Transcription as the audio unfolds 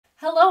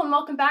Hello and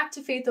welcome back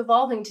to Faith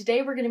Evolving.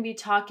 Today we're going to be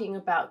talking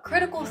about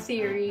critical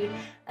theory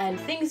and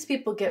things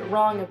people get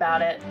wrong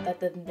about it that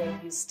then they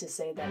use to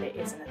say that it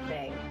isn't a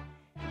thing.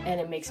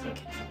 And it makes me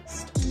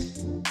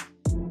confused.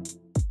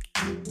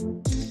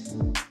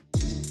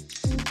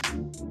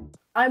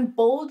 I'm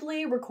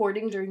boldly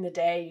recording during the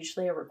day.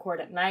 Usually I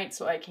record at night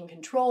so I can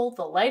control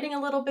the lighting a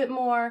little bit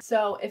more.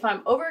 So if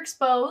I'm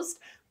overexposed,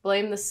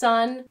 blame the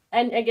sun,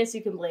 and I guess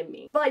you can blame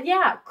me. But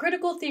yeah,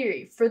 critical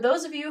theory. For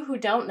those of you who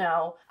don't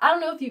know, I don't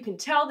know if you can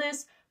tell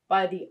this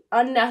by the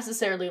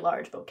unnecessarily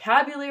large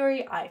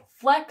vocabulary I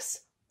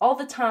flex all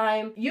the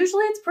time.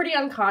 Usually it's pretty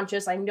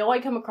unconscious. I know I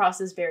come across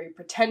as very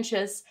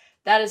pretentious.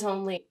 That is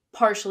only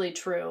partially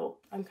true.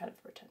 I'm kind of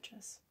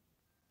pretentious.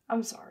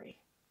 I'm sorry.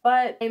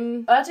 But I'm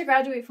about to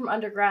graduate from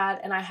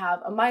undergrad and I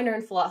have a minor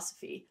in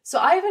philosophy. So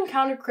I've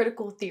encountered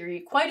critical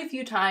theory quite a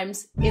few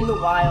times in the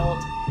wild,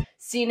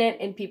 seen it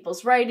in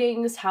people's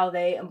writings, how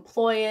they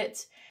employ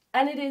it,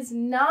 and it is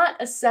not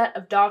a set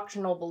of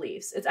doctrinal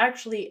beliefs. It's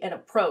actually an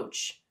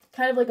approach,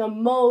 kind of like a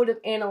mode of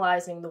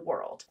analyzing the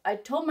world. I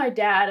told my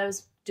dad I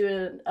was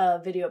doing a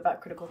video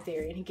about critical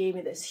theory, and he gave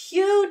me this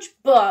huge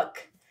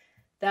book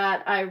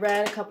that I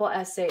read a couple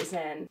essays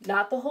in.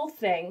 Not the whole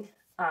thing,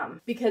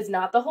 because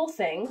not the whole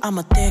thing. I'm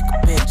a thick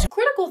bitch.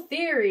 Critical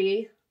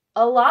theory,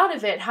 a lot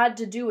of it had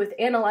to do with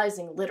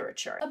analyzing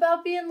literature,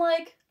 about being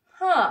like,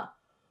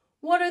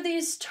 what are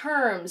these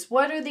terms?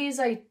 What are these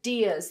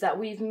ideas that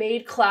we've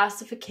made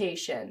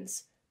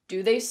classifications?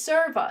 Do they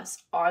serve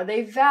us? Are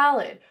they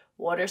valid?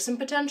 What are some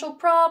potential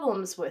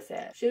problems with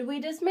it? Should we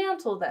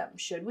dismantle them?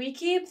 Should we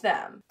keep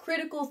them?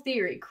 Critical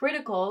theory.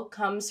 Critical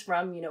comes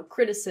from,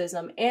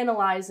 criticism,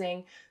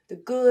 analyzing the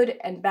good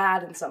and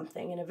bad in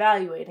something and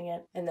evaluating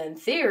it. And then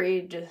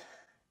theory,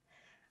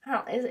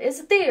 it's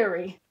a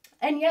theory.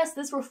 And yes,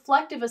 this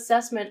reflective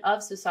assessment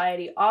of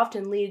society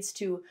often leads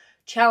to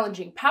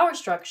challenging power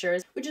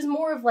structures, which is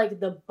more of like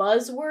the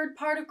buzzword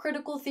part of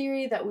critical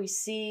theory that we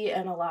see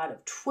in a lot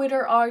of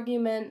Twitter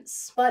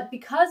arguments. But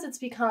because it's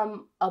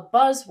become a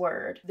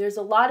buzzword, there's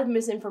a lot of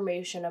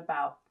misinformation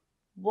about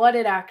what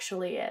it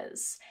actually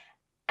is.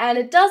 And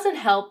it doesn't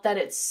help that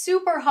it's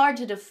super hard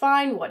to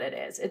define what it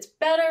is. It's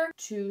better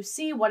to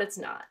see what it's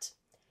not.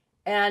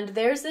 And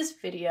there's this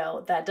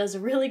video that does a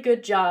really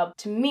good job,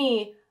 to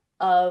me,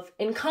 of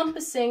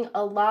encompassing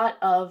a lot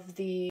of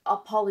the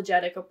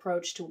apologetic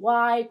approach to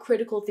why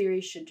critical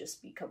theory should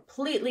just be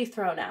completely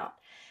thrown out.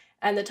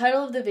 And the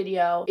title of the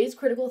video is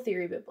Critical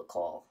Theory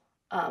Biblical,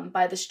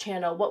 by this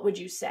channel, What Would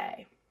You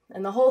Say?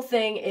 And the whole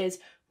thing is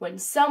when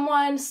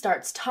someone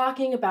starts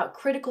talking about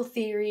critical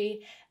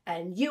theory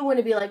and you want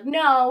to be like,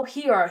 no,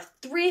 here are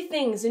 3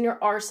 things in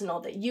your arsenal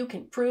that you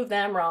can prove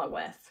them wrong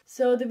with.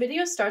 So the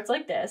video starts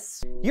like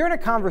this. You're in a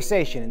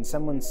conversation and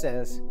someone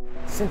says,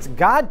 since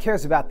God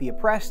cares about the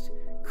oppressed,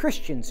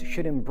 Christians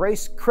should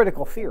embrace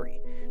critical theory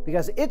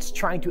because it's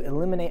trying to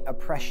eliminate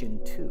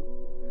oppression too.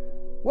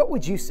 What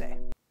would you say?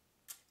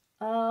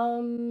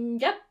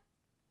 Yep.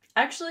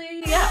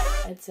 Actually, yeah.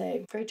 I'd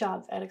say great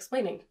job at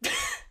explaining.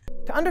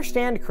 To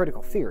understand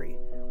critical theory,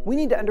 we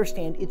need to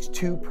understand its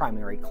 2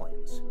 primary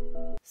claims.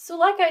 So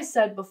like I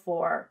said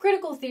before,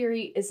 critical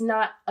theory is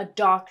not a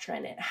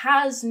doctrine. It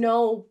has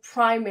no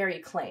primary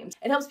claims.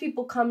 It helps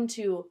people come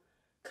to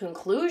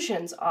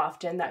conclusions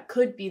often that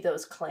could be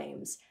those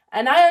claims.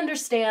 And I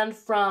understand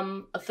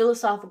from a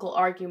philosophical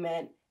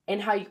argument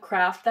and how you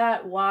craft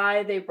that,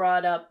 why they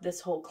brought up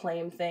this whole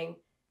claim thing.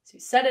 So you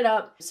set it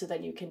up so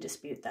that you can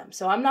dispute them.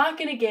 So I'm not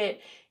going to get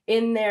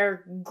in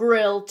their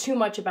grill too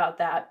much about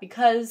that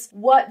because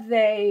what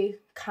they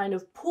kind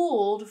of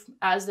pooled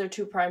as their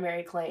 2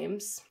 primary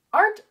claims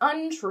aren't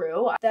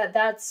untrue.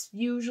 That's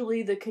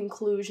usually the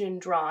conclusion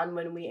drawn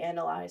when we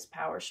analyze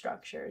power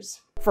structures.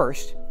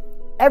 First,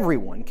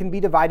 everyone can be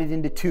divided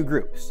into 2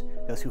 groups,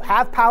 those who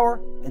have power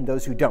and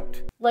those who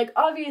don't. Like,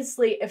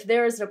 obviously, if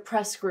there is an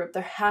oppressed group,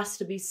 there has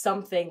to be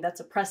something that's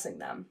oppressing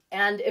them.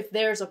 And if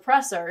there's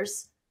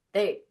oppressors,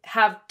 they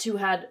have to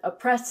had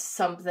oppressed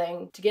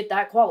something to get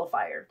that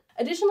qualifier.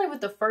 Additionally,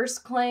 with the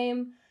first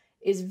claim,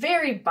 is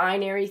very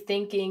binary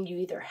thinking. You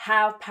either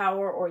have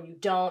power or you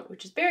don't,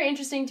 which is very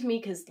interesting to me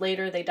because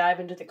later they dive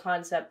into the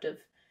concept of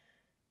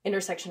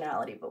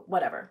intersectionality, but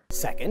whatever.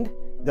 Second,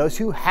 those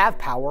who have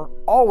power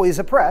always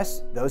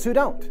oppress those who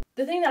don't.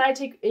 The thing that I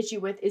take issue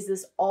with is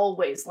this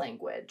always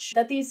language,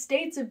 that these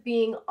states of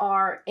being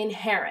are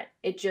inherent.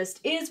 It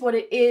just is what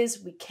it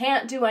is. We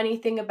can't do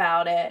anything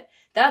about it.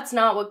 That's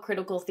not what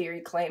critical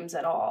theory claims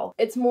at all.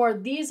 It's more,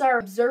 these are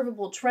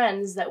observable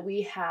trends that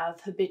we have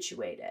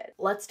habituated.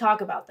 Let's talk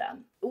about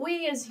them.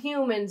 We as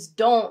humans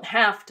don't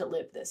have to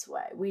live this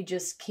way. We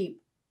just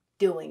keep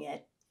doing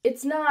it.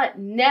 It's not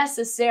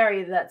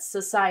necessary that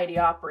society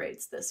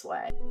operates this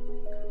way.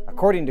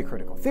 According to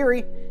critical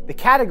theory, the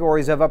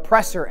categories of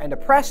oppressor and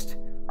oppressed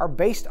are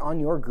based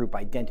on your group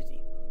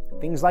identity.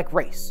 Things like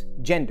race,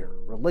 gender,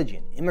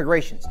 religion,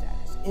 immigration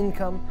status,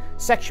 income,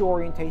 sexual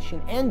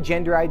orientation, and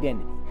gender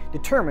identity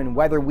determine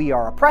whether we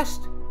are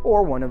oppressed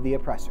or one of the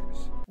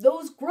oppressors.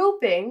 Those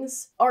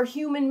groupings are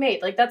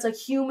human-made. Like, that's a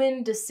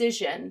human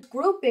decision.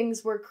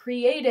 Groupings were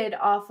created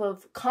off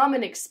of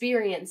common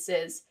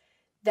experiences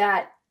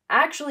that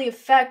actually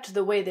affect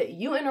the way that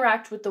you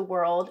interact with the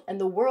world and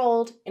the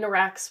world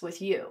interacts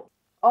with you.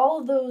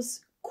 All of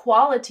those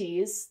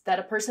qualities that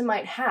a person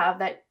might have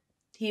that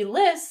he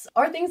lists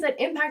are things that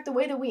impact the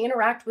way that we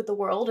interact with the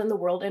world and the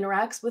world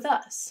interacts with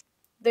us.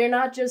 They're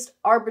not just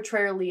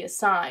arbitrarily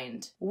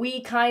assigned.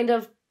 We kind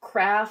of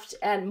craft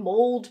and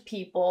mold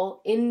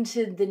people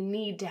into the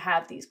need to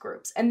have these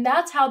groups. And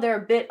that's how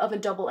they're a bit of a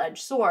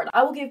double-edged sword.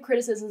 I will give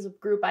criticisms of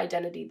group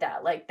identity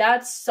that. Like,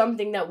 that's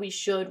something that we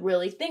should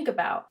really think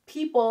about.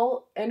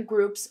 People and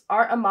groups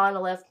aren't a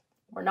monolith.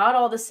 We're not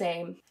all the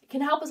same. It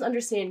can help us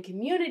understand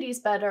communities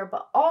better,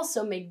 but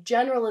also make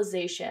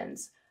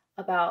generalizations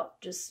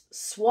about just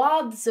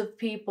swaths of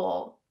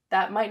people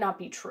that might not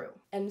be true.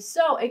 And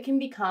so it can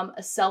become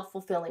a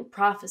self-fulfilling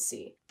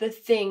prophecy. The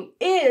thing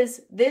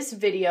is, this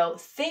video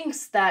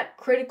thinks that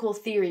critical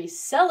theory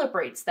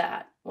celebrates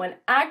that, when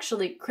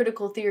actually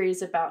critical theory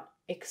is about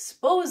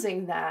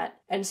exposing that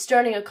and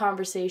starting a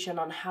conversation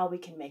on how we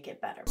can make it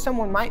better.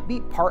 Someone might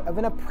be part of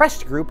an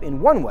oppressed group in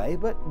one way,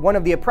 but one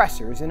of the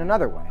oppressors in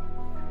another way.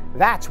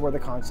 That's where the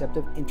concept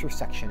of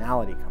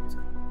intersectionality comes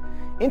in.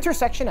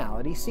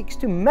 Intersectionality seeks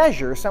to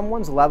measure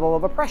someone's level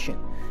of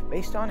oppression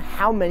based on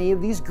how many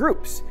of these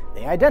groups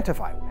they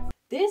identify with.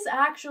 This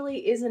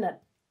actually isn't a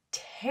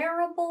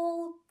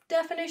terrible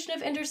definition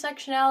of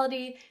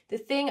intersectionality. The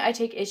thing I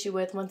take issue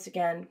with, once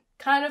again,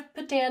 kind of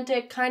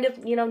pedantic, kind of,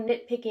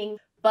 nitpicking,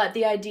 but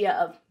the idea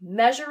of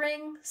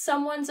measuring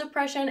someone's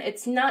oppression,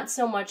 it's not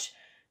so much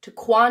to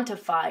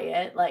quantify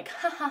it, like,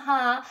 ha ha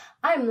ha,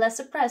 I'm less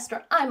oppressed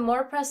or I'm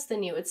more oppressed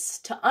than you. It's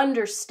to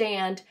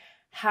understand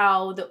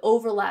how the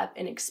overlap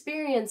in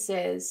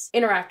experiences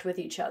interact with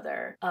each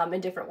other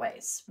in different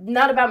ways.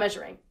 Not about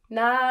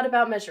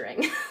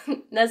measuring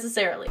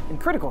necessarily. In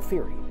critical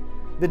theory,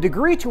 the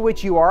degree to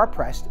which you are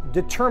oppressed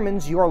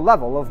determines your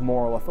level of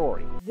moral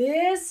authority.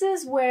 This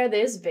is where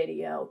this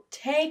video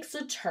takes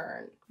a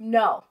turn.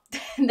 No,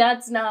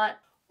 that's not.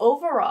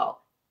 Overall,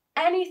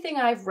 anything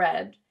I've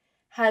read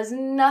has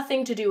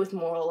nothing to do with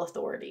moral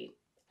authority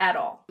at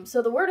all.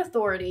 So the word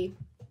authority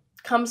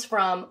comes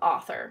from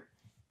author.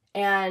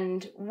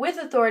 And with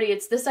authority,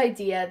 it's this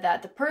idea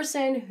that the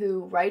person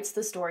who writes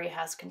the story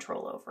has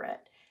control over it.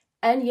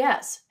 And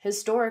yes,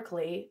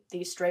 historically,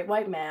 the straight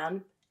white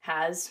man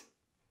has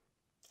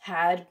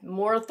had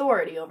more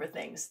authority over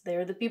things.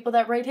 They're the people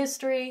that write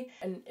history,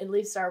 and at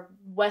least our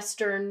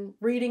Western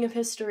reading of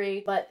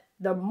history. But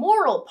the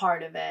moral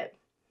part of it,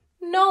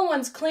 no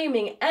one's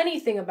claiming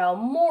anything about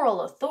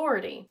moral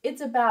authority.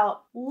 It's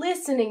about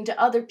listening to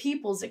other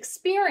people's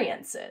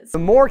experiences. The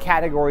more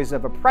categories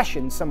of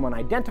oppression someone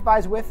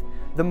identifies with,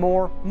 the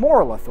more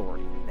moral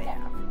authority they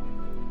have.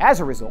 As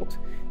a result,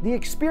 the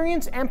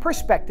experience and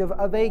perspective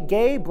of a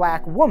gay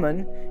black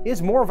woman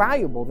is more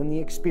valuable than the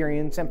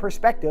experience and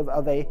perspective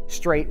of a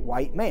straight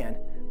white man,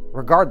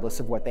 regardless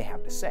of what they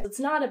have to say.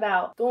 It's not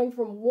about going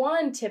from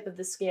one tip of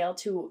the scale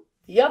to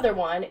the other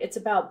one, it's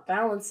about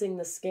balancing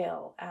the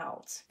scale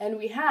out. And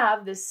we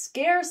have this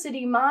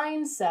scarcity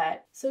mindset.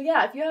 So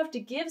yeah, if you have to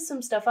give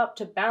some stuff up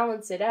to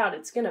balance it out,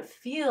 it's gonna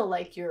feel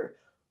like you're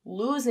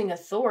losing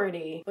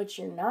authority, but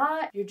you're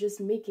not. You're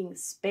just making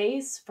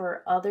space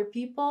for other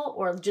people,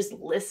 or just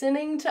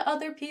listening to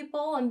other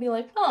people and be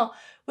like, oh,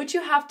 what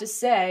you have to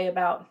say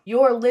about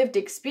your lived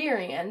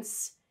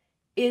experience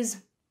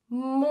is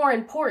more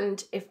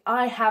important if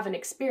I haven't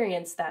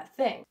experienced that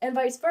thing, and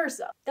vice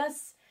versa.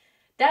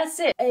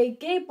 That's it. A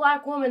gay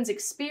black woman's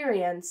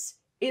experience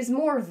is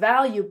more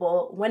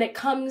valuable when it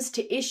comes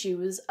to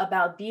issues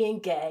about being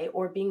gay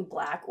or being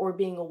black or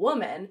being a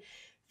woman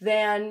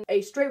than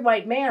a straight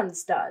white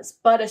man's does.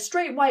 But a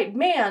straight white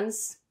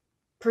man's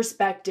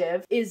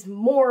perspective is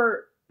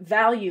more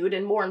valued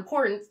and more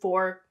important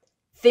for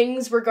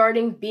things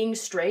regarding being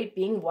straight,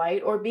 being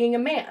white, or being a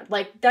man.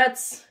 Like,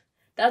 that's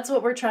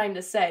what we're trying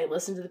to say.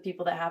 Listen to the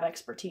people that have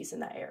expertise in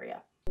that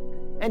area.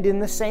 And in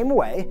the same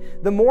way,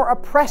 the more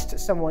oppressed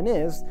someone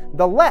is,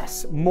 the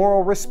less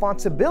moral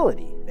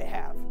responsibility they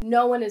have.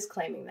 No one is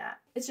claiming that.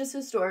 It's just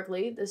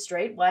historically, the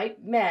straight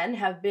white men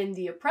have been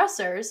the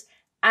oppressors,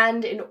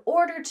 and in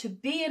order to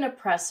be an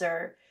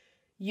oppressor,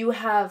 you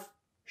have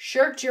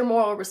shirked your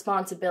moral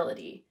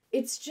responsibility.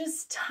 It's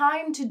just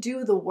time to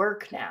do the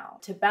work now,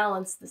 to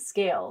balance the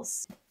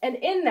scales. And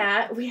in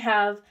that, we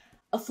have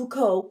a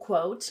Foucault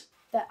quote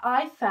that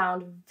I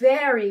found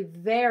very,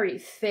 very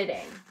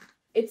fitting.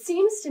 It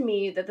seems to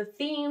me that the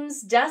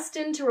themes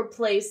destined to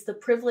replace the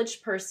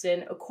privileged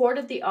person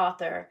accorded the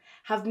author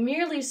have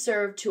merely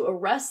served to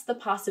arrest the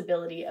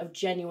possibility of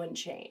genuine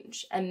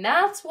change. And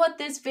that's what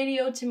this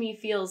video to me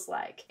feels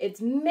like. It's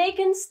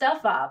making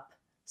stuff up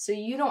so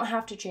you don't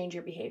have to change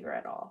your behavior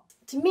at all.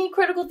 To me,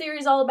 critical theory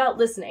is all about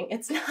listening.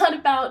 It's not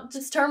about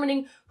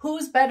determining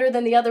who's better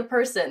than the other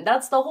person.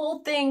 That's the whole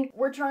thing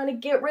we're trying to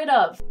get rid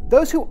of.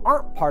 Those who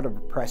aren't part of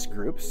oppressed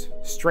groups,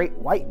 straight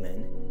white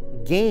men,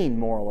 gain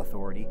moral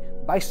authority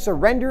by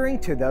surrendering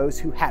to those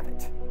who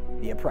haven't,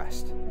 the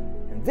oppressed.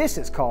 And this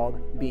is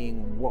called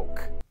being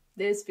woke.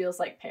 This feels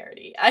like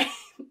parody.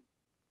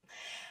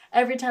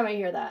 Every time I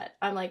hear that,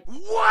 I'm like,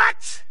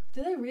 What?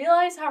 do they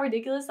realize how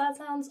ridiculous that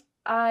sounds?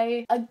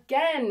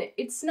 Again,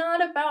 it's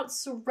not about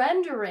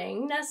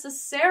surrendering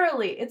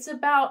necessarily. It's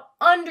about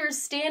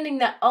understanding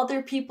that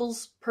other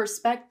people's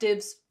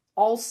perspectives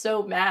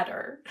also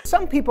matter.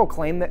 Some people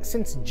claim that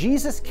since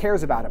Jesus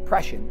cares about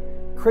oppression,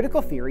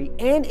 critical theory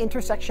and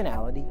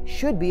intersectionality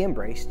should be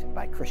embraced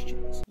by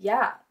Christians.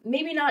 Yeah,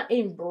 maybe not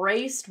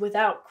embraced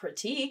without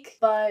critique,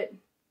 but,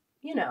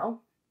 you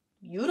know,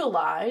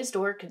 utilized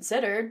or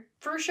considered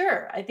for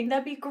sure. I think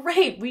that'd be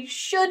great. We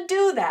should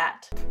do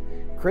that.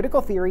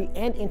 Critical theory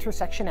and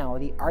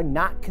intersectionality are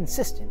not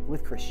consistent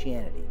with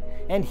Christianity,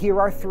 and here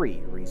are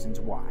 3 reasons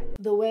why.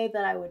 The way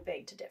that I would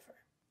beg to differ.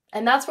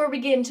 And that's where we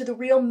get into the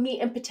real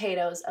meat and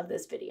potatoes of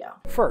this video.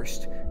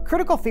 First,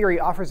 critical theory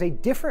offers a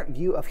different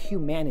view of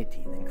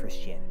humanity than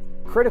Christianity.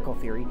 Critical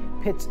theory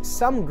pits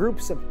some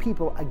groups of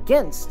people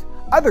against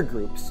other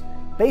groups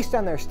based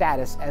on their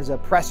status as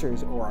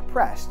oppressors or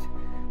oppressed.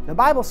 The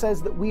Bible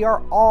says that we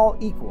are all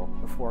equal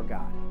before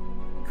God.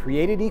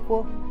 Created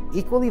equal,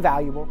 equally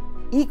valuable,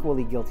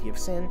 equally guilty of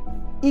sin,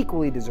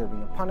 equally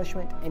deserving of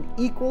punishment, and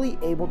equally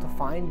able to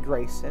find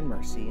grace and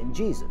mercy in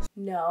Jesus.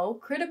 No,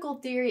 critical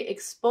theory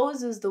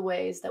exposes the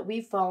ways that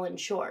we've fallen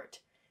short.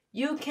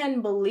 You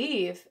can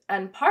believe,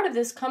 and part of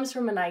this comes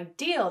from an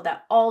ideal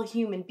that all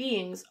human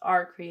beings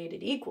are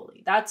created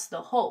equally. That's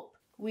the hope.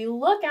 We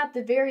look at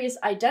the various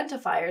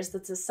identifiers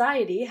that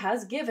society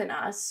has given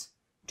us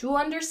to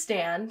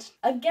understand,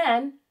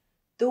 again,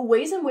 the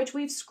ways in which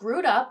we've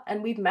screwed up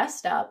and we've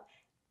messed up,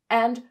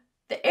 and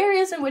the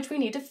areas in which we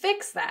need to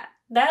fix that.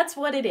 That's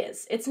what it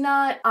is. It's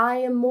not, I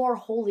am more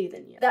holy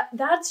than you.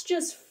 That's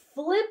just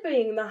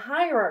flipping the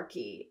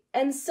hierarchy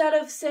instead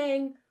of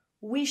saying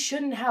we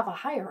shouldn't have a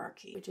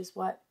hierarchy, which is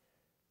what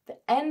the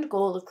end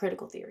goal of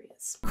critical theory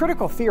is.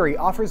 Critical theory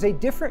offers a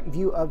different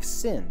view of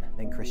sin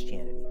than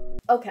Christianity.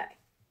 Okay,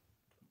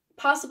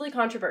 possibly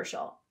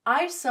controversial.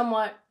 I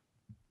somewhat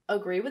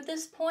agree with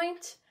this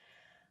point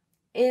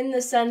in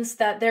the sense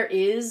that there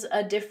is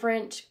a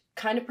different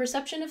kind of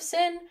perception of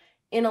sin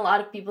in a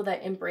lot of people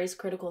that embrace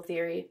critical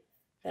theory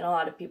than a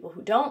lot of people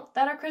who don't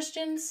that are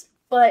Christians.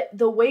 But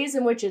the ways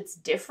in which it's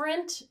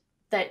different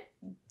that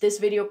this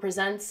video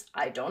presents,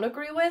 I don't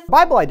agree with. The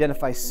Bible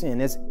identifies sin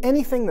as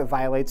anything that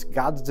violates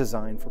God's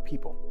design for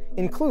people,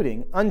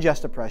 including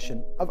unjust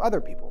oppression of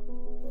other people.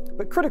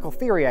 But critical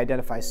theory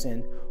identifies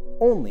sin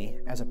only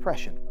as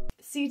oppression.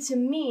 See, to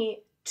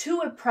me, to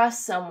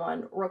oppress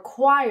someone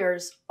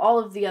requires all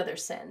of the other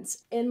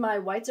sins. In my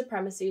White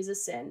Supremacy is a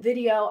Sin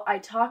video, I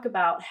talk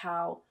about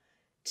how,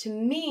 to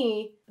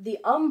me, the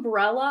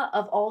umbrella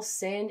of all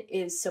sin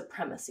is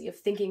supremacy, of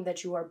thinking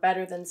that you are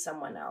better than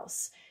someone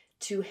else.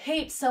 To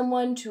hate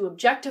someone, to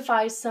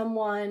objectify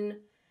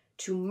someone,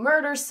 to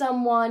murder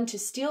someone, to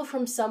steal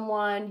from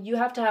someone, you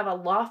have to have a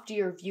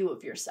loftier view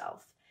of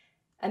yourself.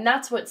 And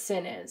that's what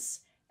sin is.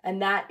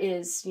 And that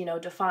is, you know,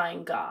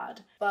 defying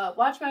God. But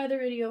watch my other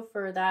video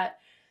for that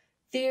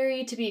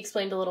theory to be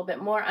explained a little bit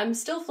more. I'm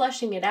still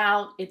fleshing it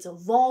out. It's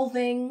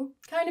evolving.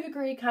 Kind of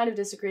agree, kind of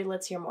disagree.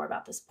 Let's hear more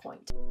about this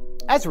point.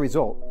 As a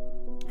result,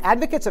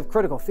 advocates of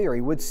critical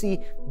theory would see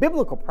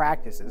biblical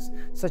practices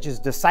such as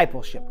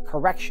discipleship,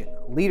 correction,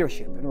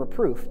 leadership, and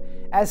reproof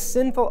as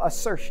sinful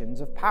assertions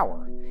of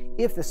power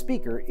if the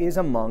speaker is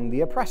among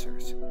the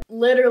oppressors.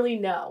 Literally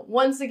no.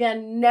 Once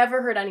again,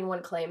 never heard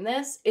anyone claim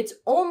this. It's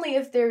only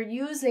if they're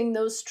using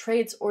those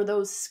traits or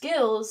those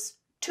skills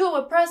to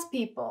oppress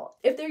people.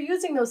 If they're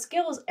using those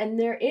skills and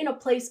they're in a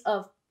place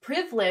of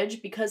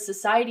privilege because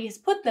society has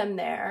put them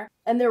there,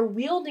 and they're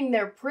wielding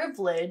their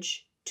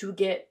privilege to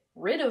get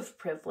rid of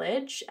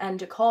privilege and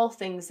to call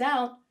things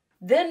out,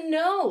 then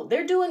no,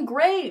 they're doing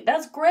great.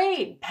 That's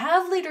great.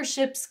 Have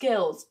leadership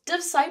skills.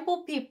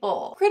 Disciple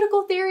people.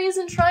 Critical theory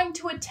isn't trying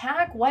to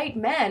attack white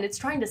men. It's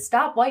trying to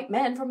stop white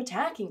men from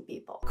attacking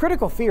people.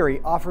 Critical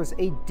theory offers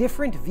a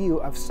different view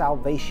of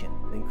salvation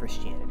than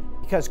Christianity.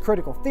 Because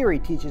critical theory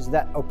teaches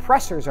that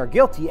oppressors are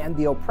guilty and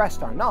the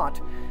oppressed are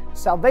not,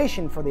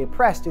 salvation for the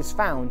oppressed is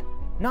found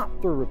not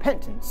through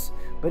repentance,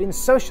 but in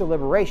social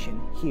liberation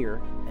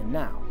here and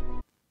now.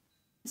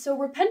 So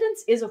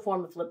repentance is a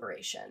form of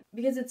liberation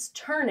because it's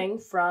turning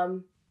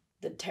from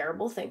the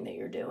terrible thing that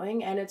you're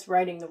doing and it's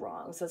righting the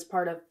wrongs. That's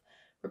part of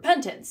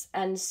repentance.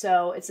 And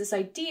so it's this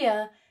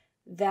idea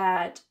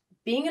that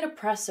being an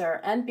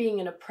oppressor and being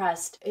an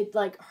oppressed, it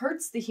like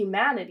hurts the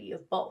humanity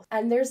of both.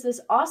 And there's this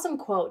awesome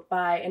quote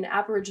by an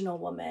Aboriginal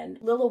woman,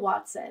 Lilla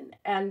Watson,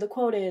 and the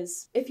quote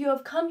is, "If you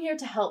have come here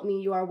to help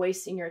me, you are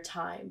wasting your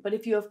time. But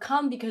if you have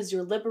come because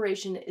your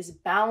liberation is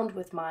bound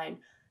with mine,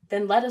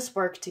 then let us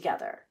work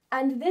together."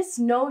 And this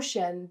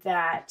notion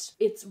that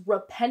it's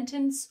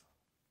repentance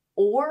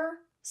or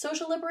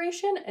social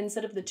liberation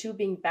instead of the two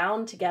being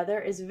bound together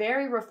is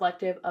very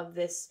reflective of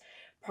this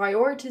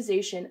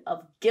prioritization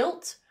of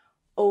guilt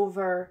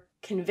over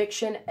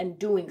conviction and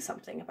doing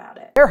something about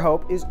it. Their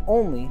hope is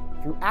only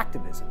through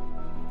activism.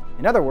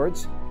 In other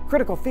words,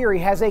 critical theory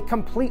has a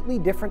completely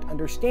different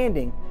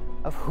understanding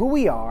of who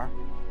we are,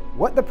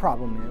 what the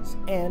problem is,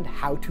 and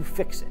how to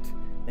fix it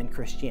than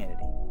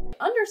Christianity.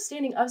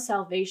 Understanding of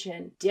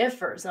salvation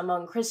differs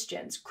among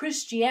Christians.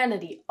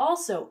 Christianity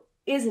also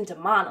isn't a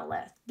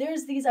monolith.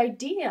 There's these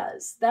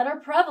ideas that are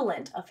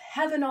prevalent of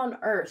heaven on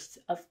earth,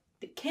 of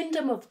the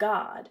kingdom of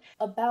God,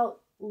 about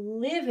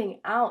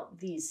living out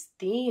these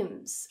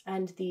themes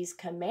and these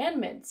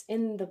commandments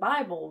in the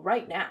Bible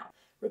right now.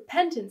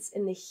 Repentance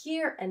in the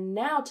here and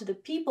now to the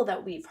people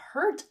that we've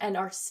hurt and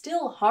are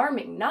still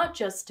harming, not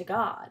just to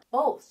God.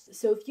 Both.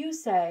 So if you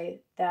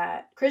say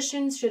that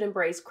Christians should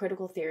embrace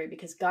critical theory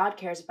because God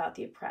cares about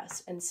the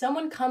oppressed, and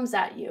someone comes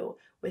at you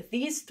with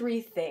these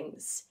three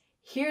things,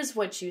 here's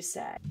what you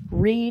say.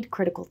 Read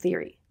critical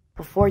theory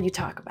before you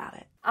talk about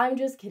it. I'm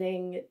just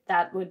kidding.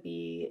 That would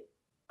be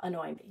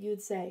annoying.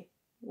 You'd say,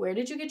 where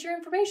did you get your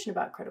information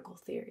about critical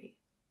theory?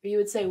 Or you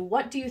would say,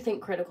 what do you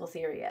think critical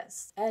theory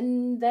is?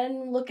 And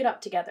then look it up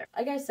together.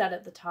 Like I said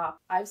at the top,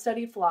 I've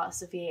studied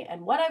philosophy,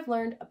 and what I've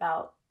learned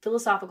about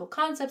philosophical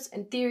concepts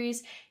and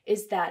theories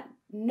is that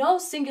no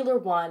singular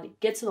one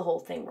gets the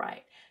whole thing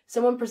right.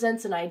 Someone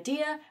presents an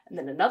idea, and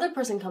then another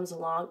person comes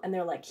along, and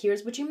they're like,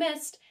 here's what you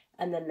missed.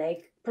 And then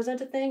they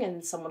present a thing,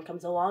 and someone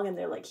comes along, and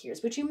they're like,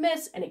 here's what you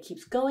missed. And it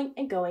keeps going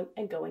and going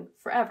and going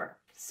forever.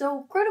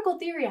 So critical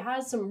theory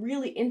has some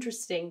really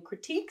interesting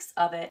critiques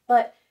of it,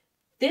 but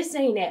this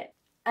ain't it.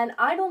 And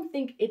I don't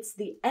think it's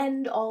the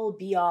end-all,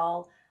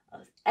 be-all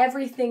of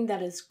everything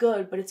that is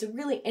good, but it's a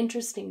really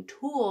interesting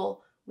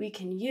tool we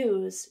can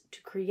use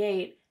to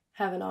create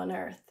heaven on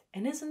earth.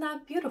 And isn't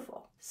that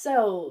beautiful?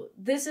 So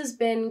this has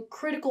been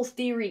Critical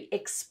Theory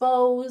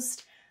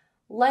Exposed.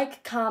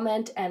 Like,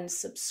 comment, and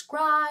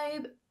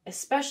subscribe,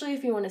 especially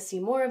if you want to see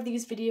more of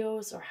these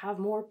videos or have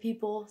more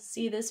people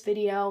see this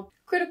video.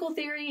 Critical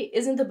theory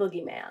isn't the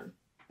boogeyman.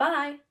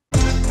 Bye!